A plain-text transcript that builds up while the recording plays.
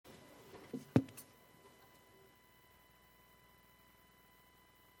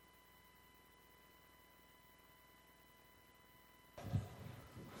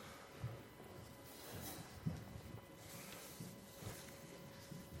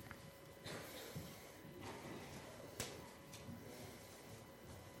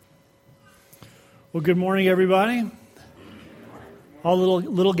Well, good morning, everybody. All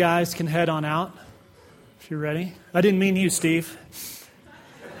little guys can head on out if you're ready. I didn't mean you, Steve.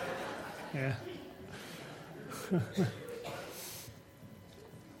 Yeah.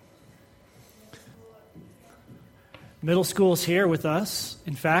 Middle school's here with us.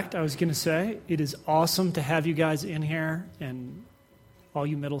 In fact, I was going to say, it is awesome to have you guys in here, and all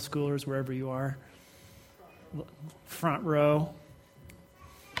you middle schoolers, wherever you are. Front row.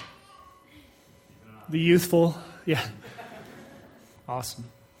 The youthful, yeah. Awesome.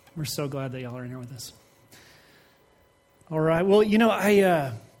 We're so glad that y'all are in here with us. All right. Well,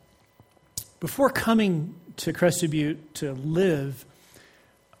 I before coming to Crested Butte to live,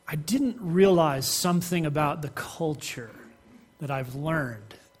 I didn't realize something about the culture that I've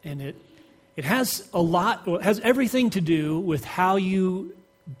learned. And it has it has everything to do with how you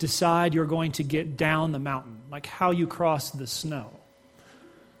decide you're going to get down the mountain, like how you cross the snow.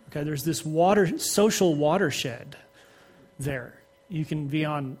 Okay, there's this social watershed there. You can be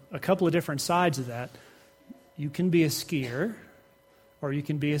on a couple of different sides of that. You can be a skier, or you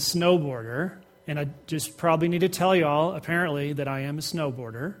can be a snowboarder. And I just probably need to tell y'all, apparently, that I am a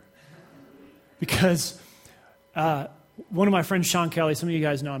snowboarder. Because one of my friends, Sean Kelly, some of you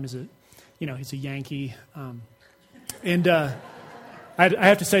guys know him, he's a Yankee. And I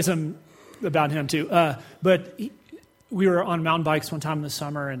have to say something about him, too. We were on mountain bikes one time in the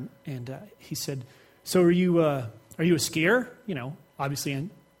summer, and he said, "So are you a skier?" Obviously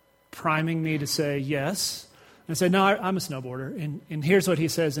priming me to say yes. And I said, "No, I'm a snowboarder." And here's what he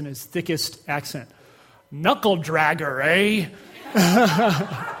says in his thickest accent: "Knuckle dragger, eh?"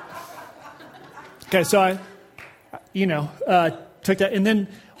 Okay, so I took that, and then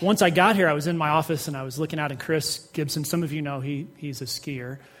once I got here, I was in my office and I was looking out, and Chris Gibson, some of you know he's a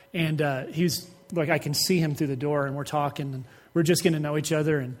skier, and he's. Like, I can see him through the door, and we're talking, and we're just getting to know each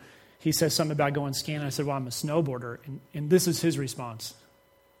other, and he says something about going skiing, and I said, "Well, I'm a snowboarder," and this is his response.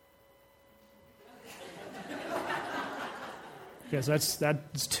 Yes,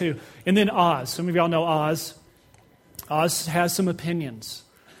 that's two. And then Oz. Some of y'all know Oz. Oz has some opinions.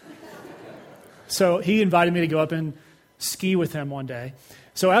 So he invited me to go up and ski with him one day.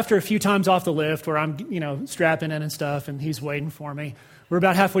 So after a few times off the lift where I'm, strapping in and stuff, and he's waiting for me, we're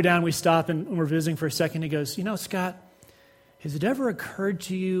about halfway down, we stop, and we're visiting for a second. He goes, "Scott, has it ever occurred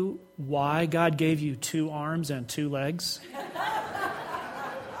to you why God gave you 2 arms and 2 legs?"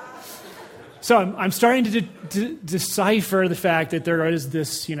 So I'm starting to decipher the fact that there is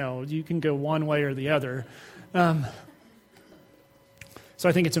this, you can go one way or the other. So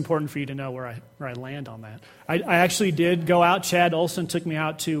I think it's important for you to know where I land on that. I actually did go out. Chad Olson took me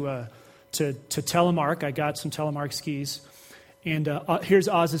out to Telemark. I got some Telemark skis. And here's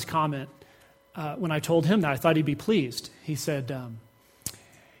Oz's comment. When I told him that, I thought he'd be pleased. He said,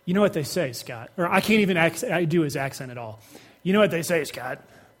 "You know what they say, Scott?" Or I can't even do his accent at all. "You know what they say, Scott?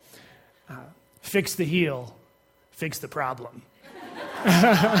 Fix the heel, fix the problem."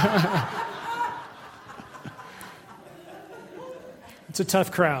 It's a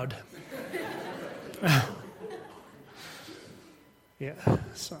tough crowd. Yeah,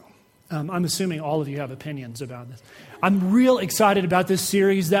 so... I'm assuming all of you have opinions about this. I'm real excited about this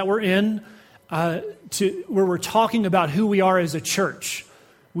series that we're in, where we're talking about who we are as a church.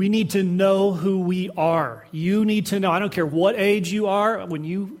 We need to know who we are. You need to know. I don't care what age you are,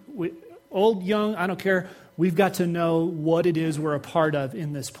 old, young, I don't care. We've got to know what it is we're a part of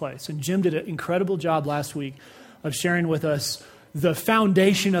in this place. And Jim did an incredible job last week of sharing with us the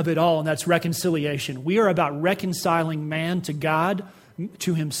foundation of it all, and that's reconciliation. We are about reconciling man to God,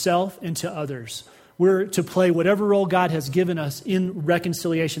 to himself, and to others. We're to play whatever role God has given us in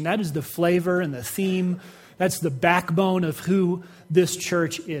reconciliation. That is the flavor and the theme. That's the backbone of who this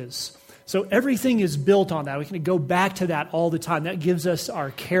church is. So everything is built on that. We can go back to that all the time. That gives us our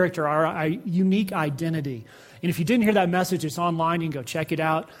character, our unique identity. And if you didn't hear that message, it's online. You can go check it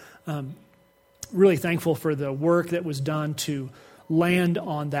out. Really thankful for the work that was done to land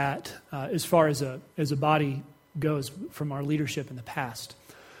on that as far as a body goes from our leadership in the past.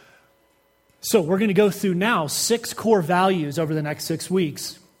 So we're going to go through now 6 core values over the next 6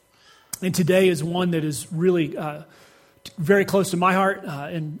 weeks. And today is one that is really very close to my heart.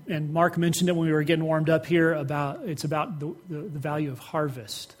 And Mark mentioned it when we were getting warmed up here. It's about the value of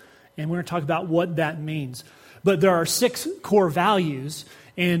harvest. And we're going to talk about what that means. But there are 6 core values.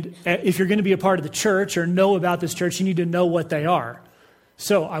 And if you're going to be a part of the church or know about this church, you need to know what they are.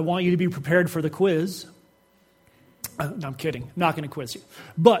 So I want you to be prepared for the quiz. No, I'm kidding. I'm not going to quiz you.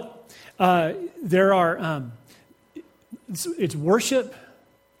 But there are, it's worship,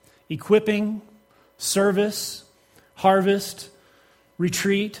 equipping, service, harvest,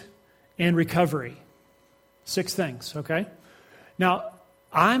 retreat, and recovery. 6 things, okay? Now,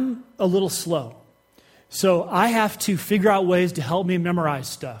 I'm a little slow. So I have to figure out ways to help me memorize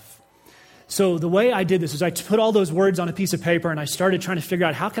stuff. So the way I did this is I put all those words on a piece of paper and I started trying to figure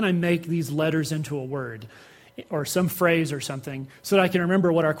out how can I make these letters into a word or some phrase or something so that I can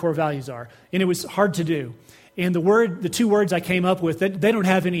remember what our core values are. And it was hard to do. And the 2 words I came up with, they don't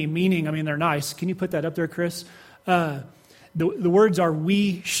have any meaning. I mean, they're nice. Can you put that up there, Chris? The words are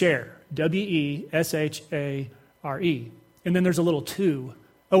we share, W-E-S-H-A-R-E. And then there's a little 2.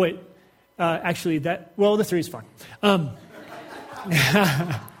 Oh, wait. Actually, the 3 is fine.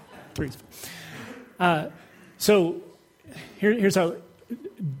 3 is fine. So here's how.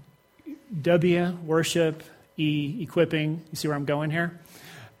 W, worship. E, equipping. You see where I'm going here?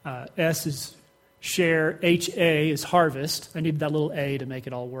 S is share. H-A is harvest. I need that little A to make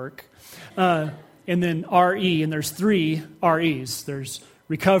it all work. And then R-E, and there's 3 R-Es. There's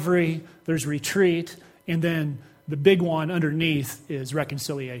recovery, there's retreat, and then the big one underneath is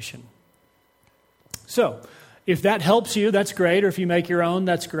reconciliation. So, if that helps you, that's great. Or if you make your own,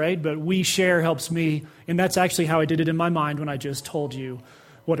 that's great. But we share helps me. And that's actually how I did it in my mind when I just told you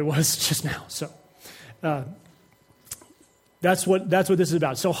what it was just now. So, that's what this is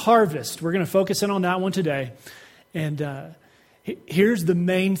about. So, harvest. We're going to focus in on that one today. And here's the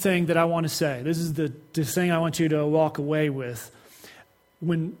main thing that I want to say. This is the thing I want you to walk away with.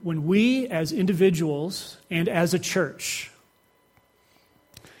 When we as individuals and as a church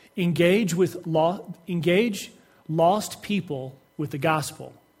engage lost people with the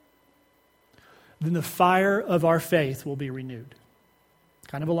gospel, then the fire of our faith will be renewed.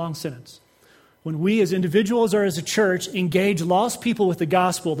 Kind of a long sentence. When we as individuals or as a church engage lost people with the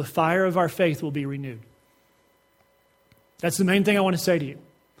gospel, the fire of our faith will be renewed. That's the main thing I want to say to you.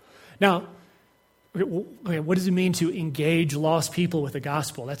 Now, what does it mean to engage lost people with the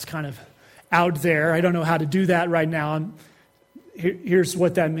gospel? That's kind of out there. I don't know how to do that right now. Here's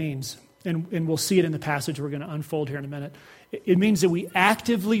what that means, and we'll see it in the passage we're going to unfold here in a minute. It means that we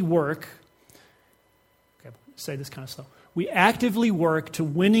actively work, say this kind of slow, we actively work to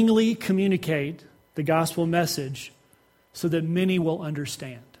winningly communicate the gospel message so that many will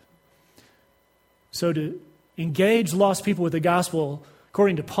understand. So to engage lost people with the gospel,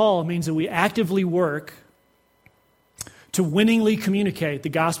 according to Paul, means that we actively work to winningly communicate the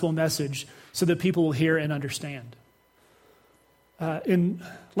gospel message so that people will hear and understand. And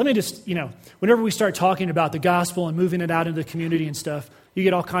let me just, whenever we start talking about the gospel and moving it out into the community and stuff, you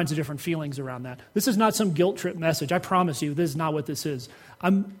get all kinds of different feelings around that. This is not some guilt trip message. I promise you, this is not what this is.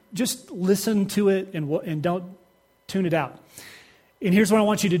 Just listen to it and don't tune it out. And here's what I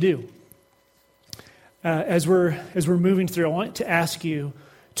want you to do. As we're moving through, I want to ask you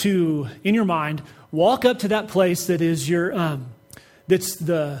to, in your mind, walk up to that place that is your, that's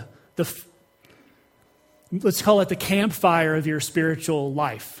let's call it the campfire of your spiritual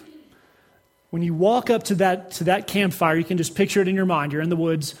life. When you walk up to that campfire, you can just picture it in your mind. You're in the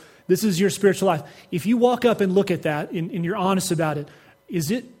woods. This is your spiritual life. If you walk up and look at that and you're honest about it, is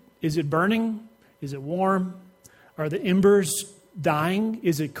it burning? Is it warm? Are the embers dying?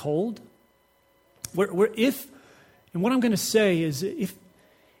 Is it cold? And what I'm going to say is if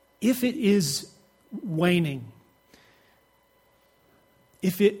it is waning,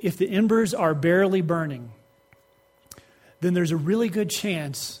 if the embers are barely burning, then there's a really good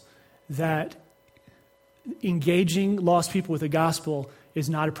chance that engaging lost people with the gospel is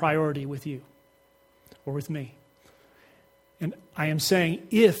not a priority with you or with me. And I am saying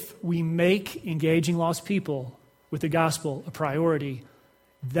if we make engaging lost people with the gospel a priority,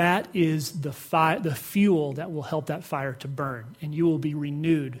 that is the fuel that will help that fire to burn, and you will be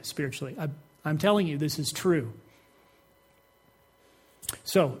renewed spiritually. I'm telling you, this is true.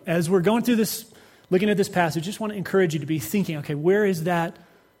 So, as we're going through this, looking at this passage, I just want to encourage you to be thinking, okay, where is that?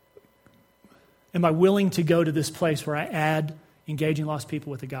 Am I willing to go to this place where I add engaging lost people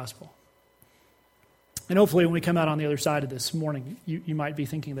with the gospel? And hopefully when we come out on the other side of this morning, you might be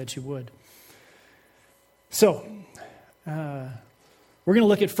thinking that you would. So, we're going to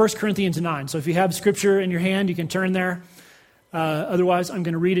look at 1 Corinthians 9. So if you have scripture in your hand, you can turn there. Otherwise, I'm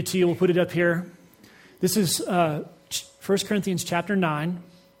going to read it to you. We'll put it up here. This is 1 Corinthians chapter 9,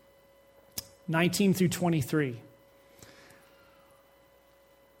 19 through 23.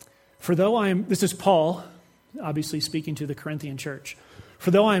 This is Paul, obviously speaking to the Corinthian church. For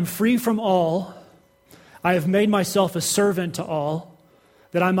though I am free from all, I have made myself a servant to all,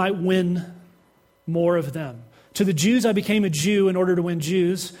 that I might win more of them. To the Jews I became a Jew in order to win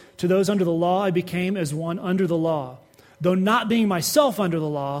Jews. To those under the law I became as one under the law, though not being myself under the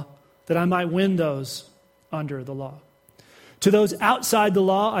law, that I might win those under the law. To those outside the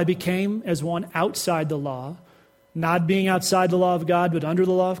law I became as one outside the law, not being outside the law of God, but under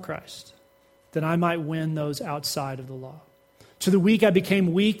the law of Christ, that I might win those outside of the law. To the weak I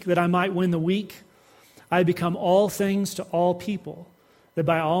became weak, that I might win the weak. I become all things to all people, that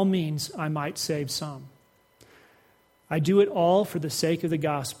by all means I might save some. I do it all for the sake of the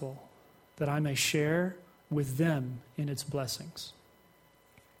gospel, that I may share with them in its blessings.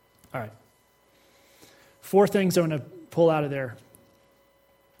 All right. 4 things I'm going to pull out of there.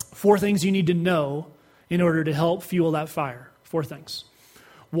 4 things you need to know in order to help fuel that fire. 4 things.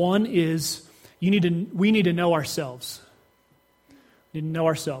 One is we need to know ourselves. We need to know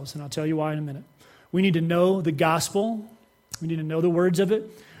ourselves, and I'll tell you why in a minute. We need to know the gospel. We need to know the words of it.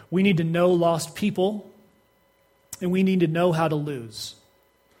 We need to know lost people. And we need to know how to lose.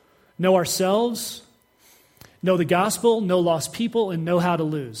 Know ourselves, know the gospel, know lost people, and know how to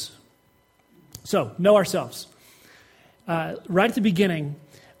lose. So, know ourselves. Right at the beginning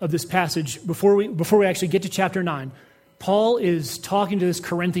of this passage, before we actually get to chapter 9, Paul is talking to this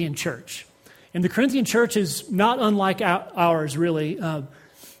Corinthian church. And the Corinthian church is not unlike ours, really.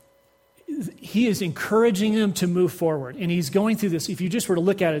 He is encouraging them to move forward. And he's going through this. If you just were to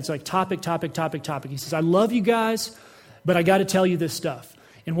look at it, it's like topic. He says, I love you guys, but I got to tell you this stuff.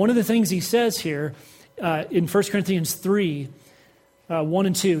 And one of the things he says here in 1 Corinthians 3, 1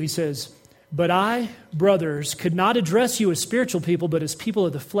 and 2, he says, but I, brothers, could not address you as spiritual people, but as people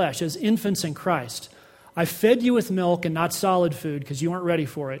of the flesh, as infants in Christ. I fed you with milk and not solid food because you weren't ready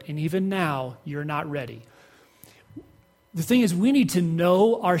for it. And even now, you're not ready. The thing is, we need to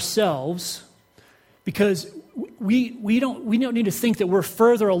know ourselves because we don't need to think that we're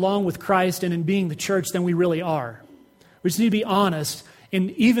further along with Christ and in being the church than we really are. We just need to be honest.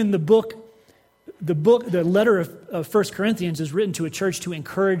 And even the letter of 1 Corinthians is written to a church to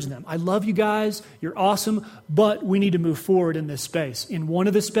encourage them. I love you guys. You're awesome. But we need to move forward in this space. And one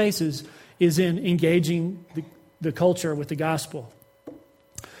of the spaces is in engaging the culture with the gospel.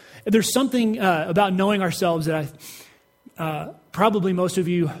 There's something about knowing ourselves that probably most of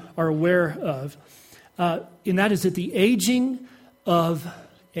you are aware of, and that is that the aging of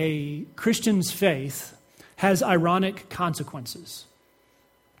a Christian's faith has ironic consequences.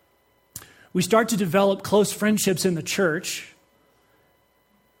 We start to develop close friendships in the church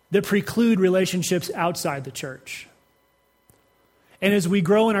that preclude relationships outside the church. And as we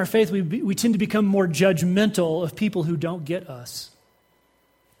grow in our faith, we tend to become more judgmental of people who don't get us.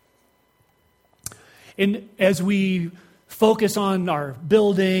 And as we focus on our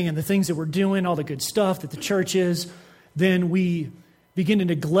building and the things that we're doing, all the good stuff that the church is, then we begin to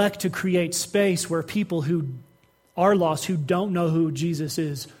neglect to create space where people who are lost, who don't know who Jesus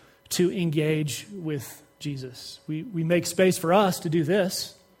is, to engage with Jesus. We make space for us to do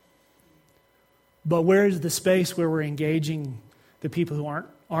this, but where is the space where we're engaging the people who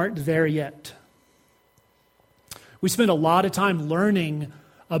aren't there yet? We spend a lot of time learning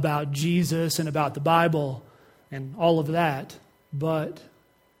about Jesus and about the Bible and all of that, but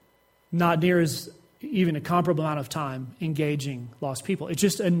not near as even a comparable amount of time engaging lost people. It's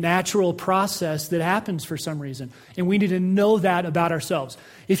just a natural process that happens for some reason, and we need to know that about ourselves.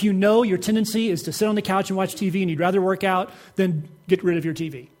 If you know your tendency is to sit on the couch and watch TV and you'd rather work out, then get rid of your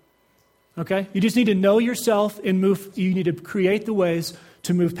TV. Okay? You just need to know yourself and move. You need to create the ways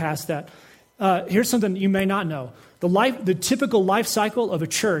to move past that. Here's something you may not know. The typical life cycle of a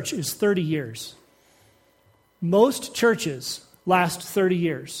church is 30 years. Most churches last 30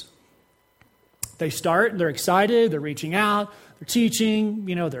 years. They start, they're excited, they're reaching out, they're teaching,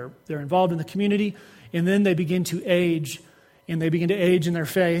 they're involved in the community, and then they begin to age, and they begin to age in their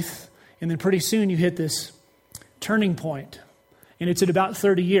faith, and then pretty soon you hit this turning point, and it's at about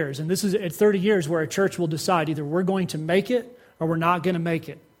 30 years. And this is at 30 years where a church will decide either we're going to make it or we're not going to make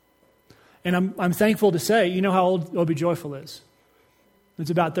it. And I'm thankful to say, you know how old O.B. Joyful is? It's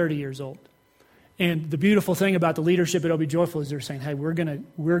about 30 years old. And the beautiful thing about the leadership at O.B. Joyful is they're saying, hey, we're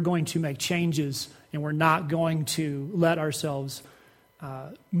going to make changes, and we're not going to let ourselves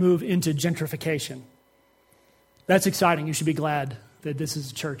move into gentrification. That's exciting. You should be glad that this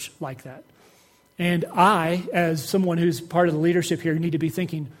is a church like that. And I, as someone who's part of the leadership here, need to be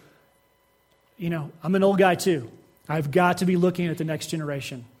thinking, I'm an old guy too. I've got to be looking at the next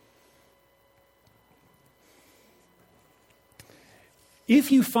generation. if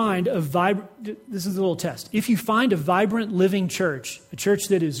you find this is a little test. If you find a vibrant, living church, a church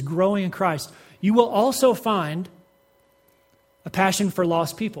that is growing in Christ, you will also find a passion for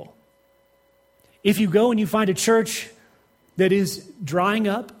lost people. If you go and you find a church that is drying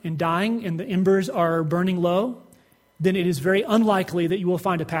up and dying and the embers are burning low, then it is very unlikely that you will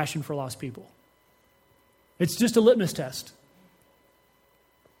find a passion for lost people. It's just a litmus test.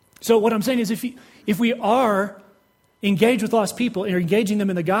 So what I'm saying is if we are engaged with lost people and are engaging them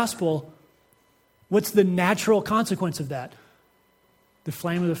in the gospel, what's the natural consequence of that? The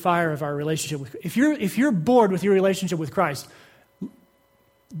flame of the fire of our relationship with Christ. If you're bored with your relationship with Christ,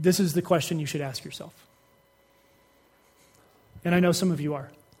 this is the question you should ask yourself. And I know some of you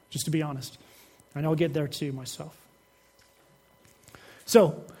are, just to be honest. I know I'll get there too myself.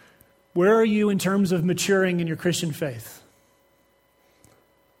 So, where are you in terms of maturing in your Christian faith?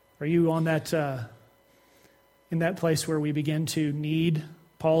 Are you on that in that place where we begin to need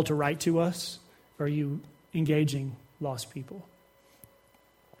Paul to write to us? Or are you engaging lost people?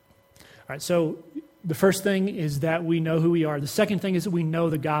 All right, so the first thing is that we know who we are. The second thing is that we know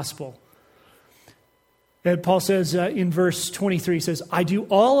the gospel. And Paul says in verse 23, he says, I do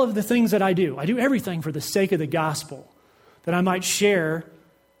all of the things that I do. I do everything for the sake of the gospel, that I might share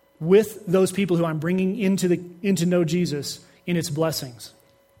with those people who I'm bringing into know Jesus in its blessings.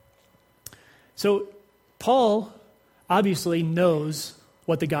 So Paul obviously knows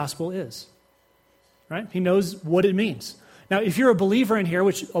what the gospel is, right? He knows what it means. Now, if you're a believer in here,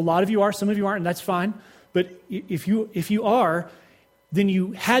 which a lot of you are, some of you aren't, and that's fine, but if you are, then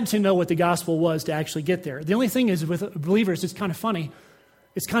you had to know what the gospel was to actually get there. The only thing is with believers, it's kind of funny.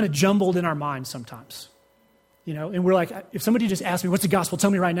 It's kind of jumbled in our minds sometimes. You know, and we're like, if somebody just asked me, what's the gospel?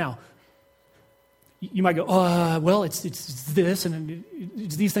 Tell me right now. You might go, well, it's this, and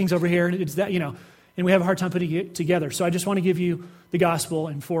it's these things over here, and it's that, you know, and we have a hard time putting it together. So I just want to give you the gospel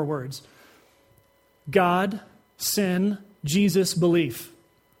in 4 words. God, sin, Jesus, belief.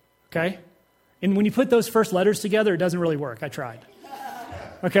 Okay? And when you put those first letters together, it doesn't really work. I tried.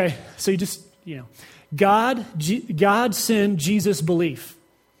 Okay? So you just, you know, God, sin, Jesus, belief.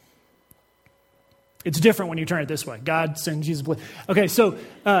 It's different when you turn it this way. God, sin, Jesus, belief. Okay, so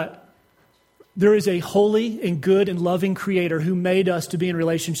there is a holy and good and loving Creator who made us to be in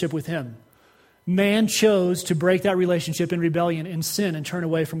relationship with Him. Man chose to break that relationship in rebellion and sin and turn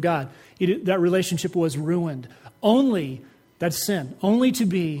away from God. That relationship was ruined. That's sin. Only to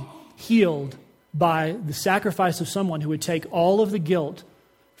be healed by the sacrifice of someone who would take all of the guilt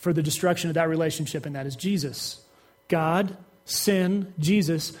for the destruction of that relationship, and that is Jesus. God, sin,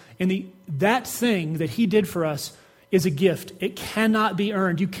 Jesus, and that thing that He did for us is a gift. It cannot be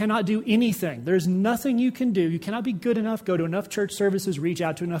earned. You cannot do anything. There's nothing you can do. You cannot be good enough, go to enough church services, reach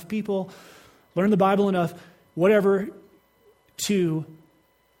out to enough people, learn the Bible enough, whatever, to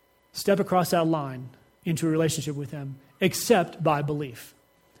step across that line into a relationship with Him, except by belief.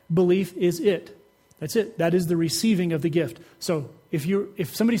 Belief is it. That's it. That is the receiving of the gift. So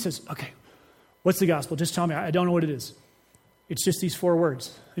if somebody says, okay, what's the gospel? Just tell me. I don't know what it is. It's just these 4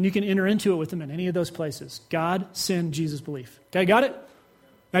 words. And you can enter into it with them in any of those places. God, sin, Jesus, belief. Okay, got it?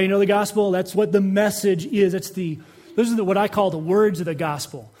 Now you know the gospel. That's what the message is. Those are what I call the words of the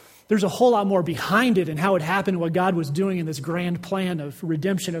gospel. There's a whole lot more behind it and how it happened, what God was doing in this grand plan of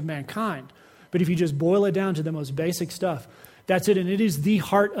redemption of mankind. But if you just boil it down to the most basic stuff, that's it. And it is the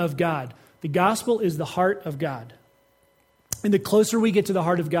heart of God. The gospel is the heart of God. And the closer we get to the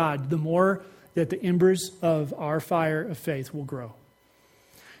heart of God, the more that the embers of our fire of faith will grow.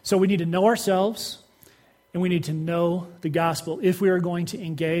 So we need to know ourselves, and we need to know the gospel if we are going to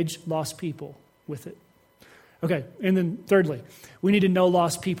engage lost people with it. Okay, and then thirdly, we need to know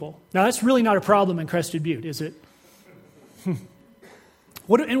lost people. Now, that's really not a problem in Crested Butte, is it?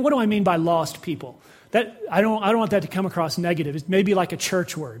 What do I mean by lost people? I don't want that to come across negative. It's maybe like a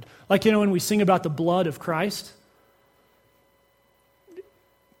church word. Like, you know, when we sing about the blood of Christ.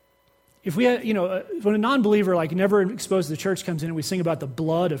 If we had, when a non-believer, like never exposed to the church, comes in and we sing about the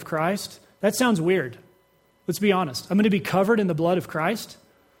blood of Christ, that sounds weird. Let's be honest. I'm going to be covered in the blood of Christ?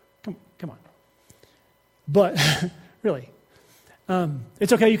 Come on. But, really,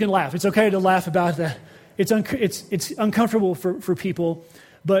 it's okay, you can laugh. It's okay to laugh about that. It's uncomfortable for people,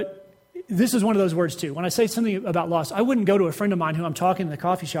 but this is one of those words too. When I say something about lost, I wouldn't go to a friend of mine who I'm talking in the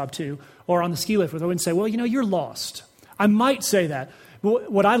coffee shop to or on the ski lift with. I wouldn't say, well, you're lost. I might say that.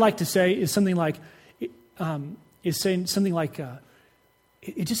 But what I like to say is something like, it just seems to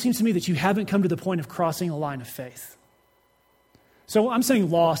me that you haven't come to the point of crossing a line of faith. So I'm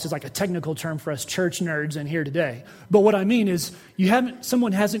saying lost is like a technical term for us church nerds in here today. But what I mean is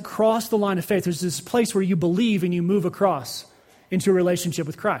someone hasn't crossed the line of faith. There's this place where you believe and you move across. into a relationship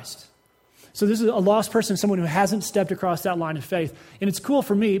with Christ. So this is a lost person, someone who hasn't stepped across that line of faith. And it's cool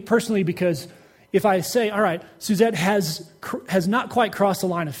for me personally because if I say, all right, Suzette has not quite crossed the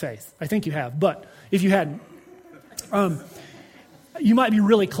line of faith. I think you have, but if you hadn't, you might be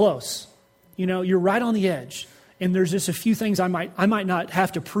really close. You know, you're right on the edge. And there's just a few things I might not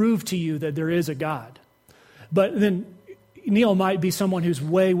have to prove to you that there is a God. But then Neil might be someone who's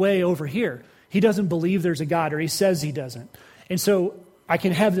way, way over here. He doesn't believe there's a God, or he says he doesn't. And so I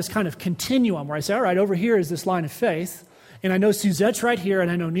can have this kind of continuum where I say, all right, over here is this line of faith, and I know Suzette's right here,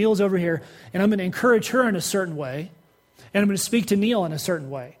 and I know Neil's over here, and I'm going to encourage her in a certain way, and I'm going to speak to Neil in a certain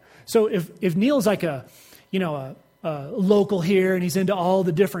way. So if Neil's like a local here, and he's into all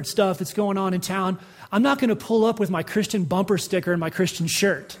the different stuff that's going on in town, I'm not going to pull up with my Christian bumper sticker and my Christian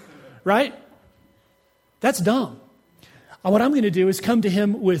shirt, right? That's dumb. What I'm going to do is come to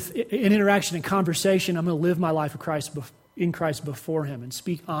him with an interaction and conversation. I'm going to live my life in Christ before him and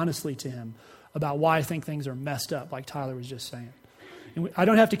speak honestly to him about why I think things are messed up, like Tyler was just saying. And I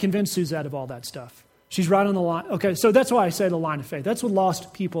don't have to convince Suzette of all that stuff. She's right on the line. Okay, so that's why I say the line of faith. That's what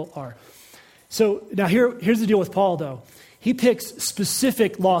lost people are. So now here's the deal with Paul, though. He picks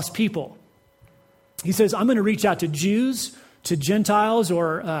specific lost people. He says, I'm going to reach out to Jews, to Gentiles,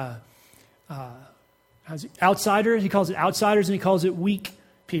 or outsiders. He calls it outsiders, and he calls it weak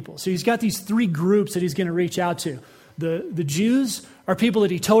people. So he's got these three groups that he's going to reach out to. The Jews are people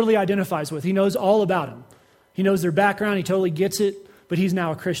that he totally identifies with. He knows all about them. He knows their background. He totally gets it, but he's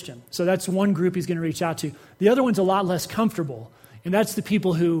now a Christian. So that's one group he's going to reach out to. The other one's a lot less comfortable, and that's the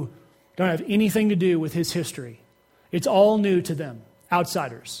people who don't have anything to do with his history. It's all new to them,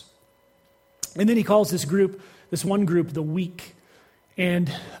 outsiders. And then he calls this one group, the weak.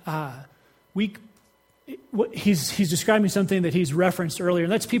 And weak, he's describing something that he's referenced earlier,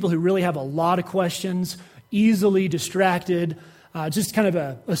 and that's people who really have a lot of questions, easily distracted, just kind of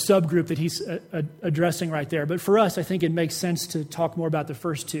a subgroup that he's addressing right there. But for us, I think it makes sense to talk more about the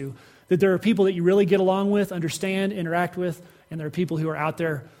first two, that there are people that you really get along with, understand, interact with, and there are people who are out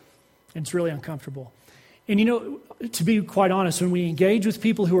there, and it's really uncomfortable. And you know, to be quite honest, when we engage with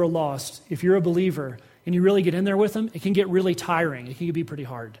people who are lost, if you're a believer and you really get in there with them, it can get really tiring. It can be pretty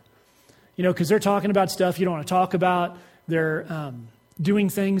hard. You know, because they're talking about stuff you don't want to talk about. They're doing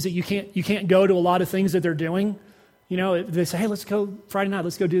things that you can't go to a lot of things that they're doing. You know, they say, hey, let's go Friday night,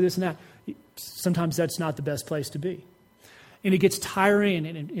 let's go do this and that. Sometimes that's not the best place to be. And it gets tiring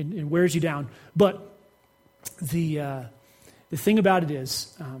and wears you down. But the thing about it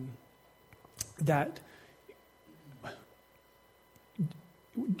is that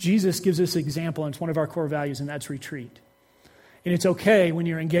Jesus gives us an example, and it's one of our core values, and that's retreat. And it's okay when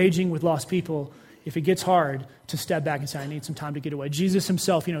you're engaging with lost people, if it gets hard, to step back and say, I need some time to get away. Jesus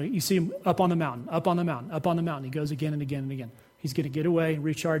himself, you know, you see him up on the mountain, up on the mountain, up on the mountain. He goes again and again and again. He's going to get away,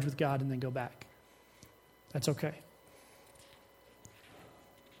 recharge with God, and then go back. That's okay.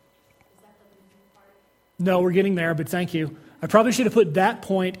 No, we're getting there, but thank you. I probably should have put that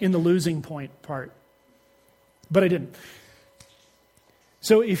point in the losing point part, but I didn't.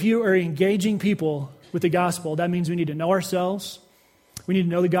 So if you are engaging people with the gospel, that means we need to know ourselves. We need to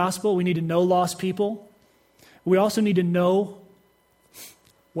know the gospel. We need to know lost people. We also need to know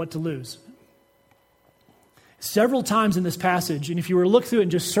what to lose. Several times in this passage, and if you were to look through it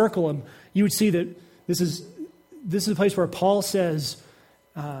and just circle them, you would see that this is a place where Paul says,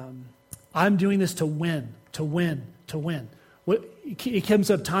 I'm doing this to win, to win, to win. It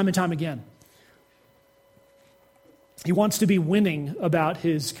comes up time and time again. He wants to be winning about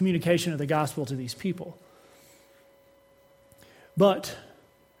his communication of the gospel to these people. But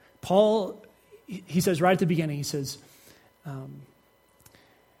Paul, he says right at the beginning, he says, I'm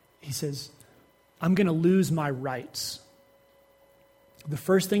going to lose my rights. The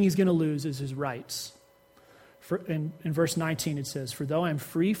first thing he's going to lose is his rights. In verse 19 it says, for though I am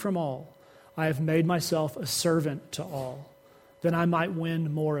free from all, I have made myself a servant to all, that I might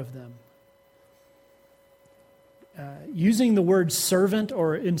win more of them. Using the word servant,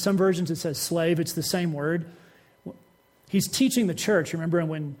 or in some versions it says slave, it's the same word. He's teaching the church, remember,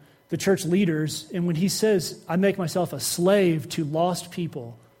 when the church leaders, and when he says, I make myself a slave to lost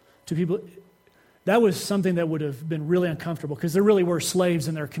people, to people, that was something that would have been really uncomfortable because there really were slaves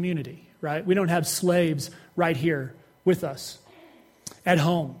in their community, right? We don't have slaves right here with us at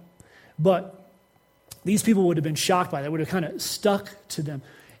home. But these people would have been shocked by that, would have kind of stuck to them,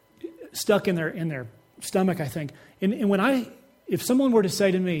 stuck in their stomach, I think. And if someone were to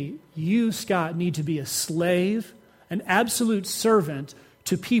say to me, you, Scott, need to be a slave, an absolute servant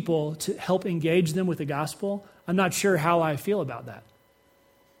to people to help engage them with the gospel, I'm not sure how I feel about that.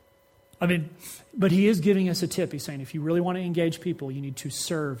 But he is giving us a tip. He's saying if you really want to engage people, you need to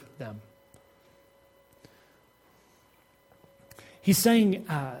serve them. He's saying,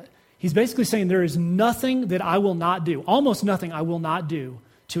 he's basically saying there is nothing that I will not do, almost nothing I will not do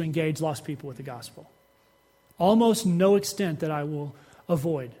to engage lost people with the gospel. Almost no extent that I will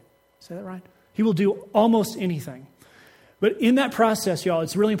avoid. Say that right? He will do almost anything. But in that process, y'all,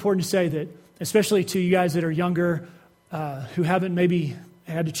 it's really important to say that, especially to you guys that are younger, who haven't maybe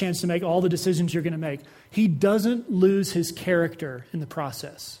had a chance to make all the decisions you're going to make, he doesn't lose his character in the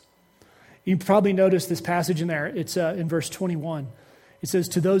process. You probably noticed this passage in there. It's in verse 21. It says,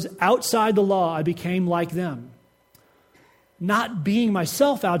 to those outside the law, I became like them, not being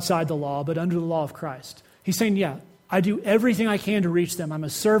myself outside the law, but under the law of Christ. He's saying, yeah, I do everything I can to reach them. I'm a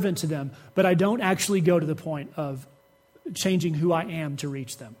servant to them, but I don't actually go to the point of changing who I am to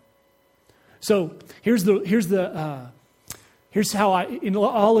reach them. So here's how in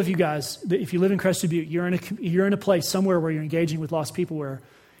all of you guys, if you live in Crested Butte, you're in a place somewhere where you're engaging with lost people where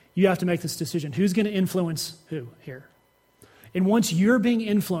you have to make this decision. Who's going to influence who here? And once you're being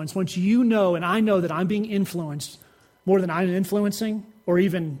influenced, once you know and I know that I'm being influenced more than I'm influencing or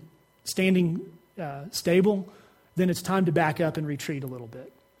even standing stable, then it's time to back up and retreat a little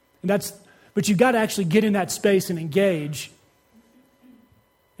bit. But you've got to actually get in that space and engage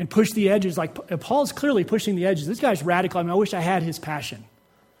and push the edges. Like Paul's clearly pushing the edges. This guy's radical. I wish I had his passion.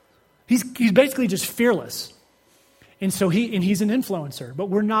 He's basically just fearless. And so he's an influencer. But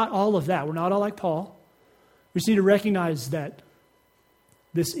we're not all of that. We're not all like Paul. We just need to recognize that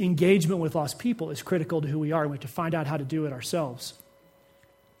this engagement with lost people is critical to who we are. We have to find out how to do it ourselves.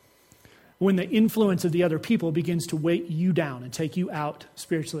 When the influence of the other people begins to weight you down and take you out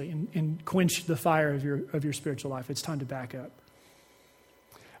spiritually and quench the fire of your spiritual life, it's time to back up.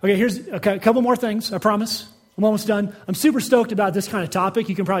 Okay, here's a couple more things, I promise. I'm almost done. I'm super stoked about this kind of topic.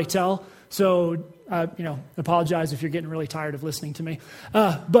 You can probably tell. So, apologize if you're getting really tired of listening to me.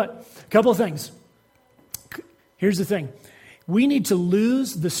 But a couple of things. Here's the thing. We need to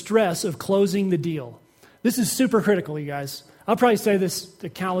lose the stress of closing the deal. This is super critical, you guys. I'll probably say this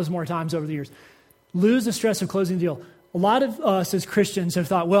countless more times over the years. Lose the stress of closing the deal. A lot of us as Christians have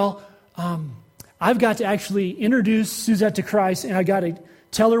thought, I've got to actually introduce Suzette to Christ, and I got to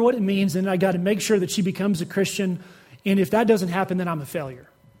tell her what it means, and I got to make sure that she becomes a Christian. And if that doesn't happen, then I'm a failure.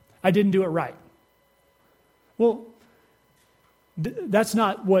 I didn't do it right. Well, that's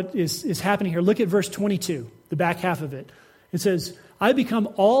not what is happening here. Look at verse 22, the back half of it. It says, I become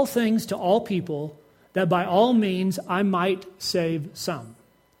all things to all people, that by all means I might save some.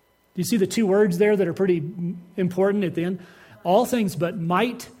 Do you see the two words there that are pretty important at the end? All things, but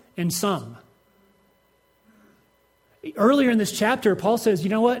might and some. Earlier in this chapter, Paul says, you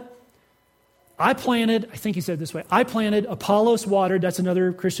know what? I think he said it this way, I planted, Apollos watered, that's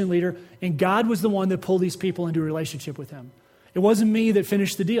another Christian leader, and God was the one that pulled these people into a relationship with him. It wasn't me that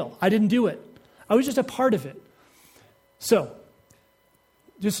finished the deal. I didn't do it. I was just a part of it. So,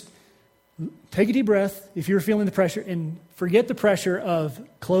 just take a deep breath if you're feeling the pressure and forget the pressure of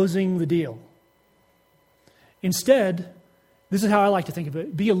closing the deal. Instead, this is how I like to think of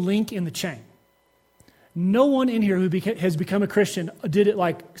it, be a link in the chain. No one in here who has become a Christian did it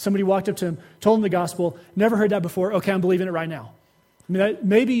like somebody walked up to him, told him the gospel, never heard that before, okay, I'm believing it right now.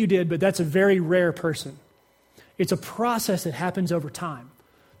 Maybe you did, but that's a very rare person. It's a process that happens over time.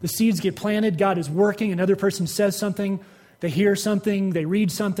 The seeds get planted, God is working, another person says something, they hear something, they read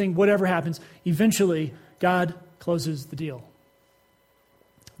something, whatever happens. Eventually, God closes the deal.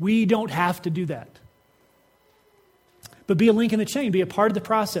 We don't have to do that. But be a link in the chain, be a part of the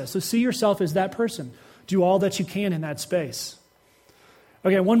process. So see yourself as that person. Do all that you can in that space.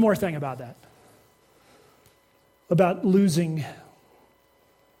 Okay, one more thing about that. About losing,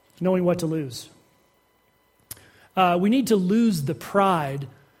 knowing what to lose. We need to lose the pride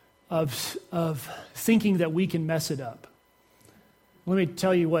of thinking that we can mess it up. Let me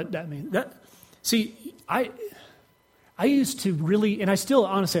tell you what that means. I used to really, and I still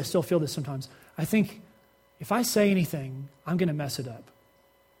feel this sometimes. I think if I say anything, I'm going to mess it up.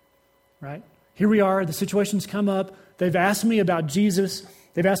 Right? Here we are, the situation's come up. They've asked me about Jesus.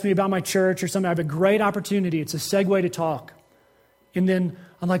 They've asked me about my church or something. I have a great opportunity. It's a segue to talk. And then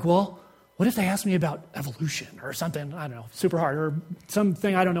I'm like, well, what if they ask me about evolution or something, I don't know, super hard, or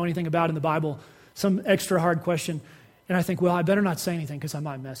something I don't know anything about in the Bible, some extra hard question. And I think, well, I better not say anything because I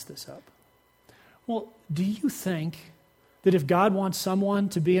might mess this up. Well, do you think that if God wants someone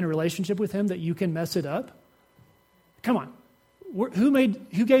to be in a relationship with him that you can mess it up? Come on.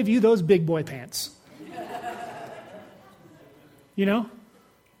 Who gave you those big boy pants? You know?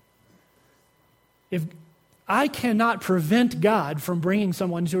 I cannot prevent God from bringing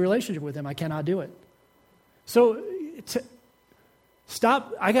someone into a relationship with him. I cannot do it. So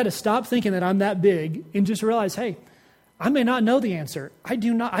I got to stop thinking that I'm that big and just realize, hey, I may not know the answer. I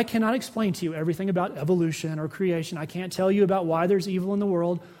cannot explain to you everything about evolution or creation. I can't tell you about why there's evil in the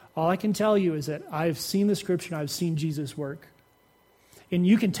world. All I can tell you is that I've seen the Scripture and I've seen Jesus work. And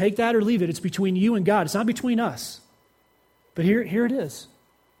you can take that or leave it. It's between you and God. It's not between us. But here it is.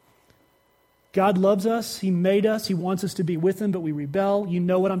 God loves us. He made us. He wants us to be with him, but we rebel. You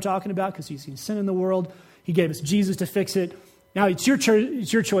know what I'm talking about because he's seen sin in the world. He gave us Jesus to fix it. Now it's your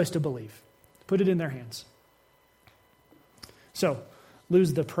choice to believe. Put it in their hands. So,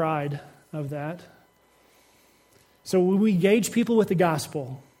 lose the pride of that. So when we engage people with the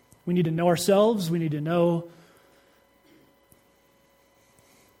gospel, we need to know ourselves. We need to know.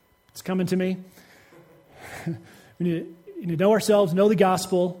 It's coming to me. We need to know ourselves, know the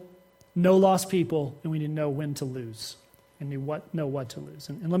gospel, know lost people, and we need to know when to lose and know what to lose.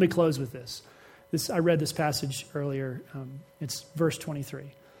 And let me close with this. I read this passage earlier. It's verse 23.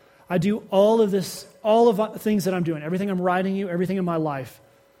 I do all of this, all of the things that I'm doing, everything I'm writing you, everything in my life,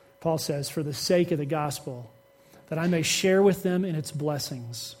 Paul says, for the sake of the gospel, that I may share with them in its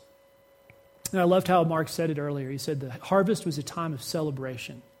blessings. And I loved how Mark said it earlier. He said the harvest was a time of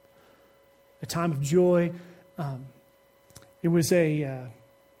celebration, a time of joy. It was and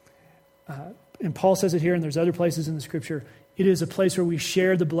Paul says it here, and there's other places in the Scripture, it is a place where we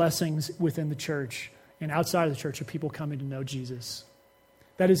share the blessings within the church and outside of the church of people coming to know Jesus.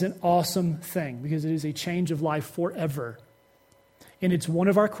 That is an awesome thing because it is a change of life forever. And it's one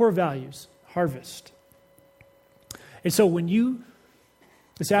of our core values, harvest. And so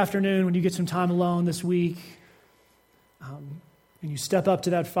this afternoon, when you get some time alone this week, and you step up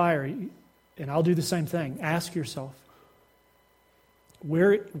to that fire, and I'll do the same thing, ask yourself,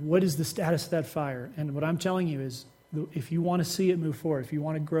 what is the status of that fire? And what I'm telling you is, if you want to see it move forward, if you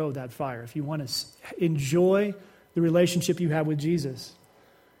want to grow that fire, if you want to enjoy the relationship you have with Jesus,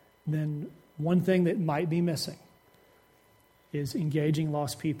 then one thing that might be missing is engaging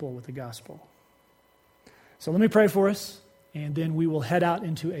lost people with the gospel. So let me pray for us, and then we will head out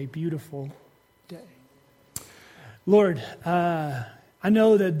into a beautiful day. Lord, I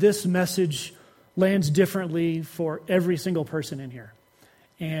know that this message lands differently for every single person in here.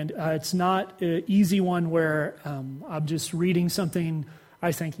 And it's not an easy one where I'm just reading something,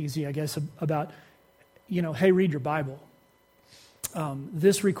 I think easy, I guess, about, hey, read your Bible.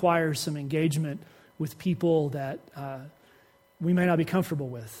 This requires some engagement with people that we may not be comfortable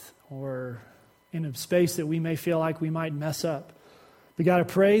with, or in a space that we may feel like we might mess up. But God, I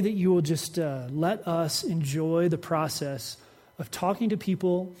pray that you will just let us enjoy the process of talking to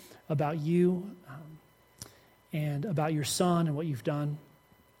people about you and about your Son and what you've done.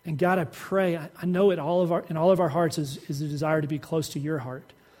 And God, I pray, I know in all of our hearts is a desire to be close to your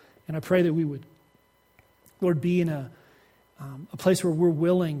heart. And I pray that we would, Lord, be in a place where we're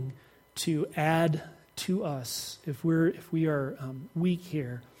willing to add to us, if we are weak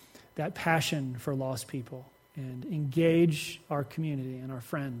here, that passion for lost people, and engage our community and our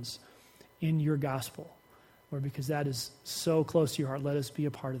friends in your gospel, Lord, because that is so close to your heart. Let us be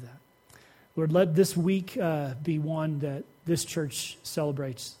a part of that. Lord, let this week be one that this church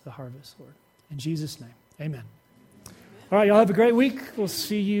celebrates the harvest, Lord. In Jesus' name, amen. All right, y'all have a great week. We'll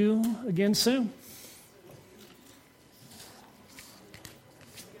see you again soon.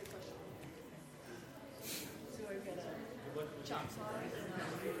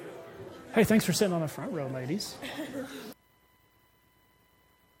 Hey, thanks for sitting on the front row, ladies.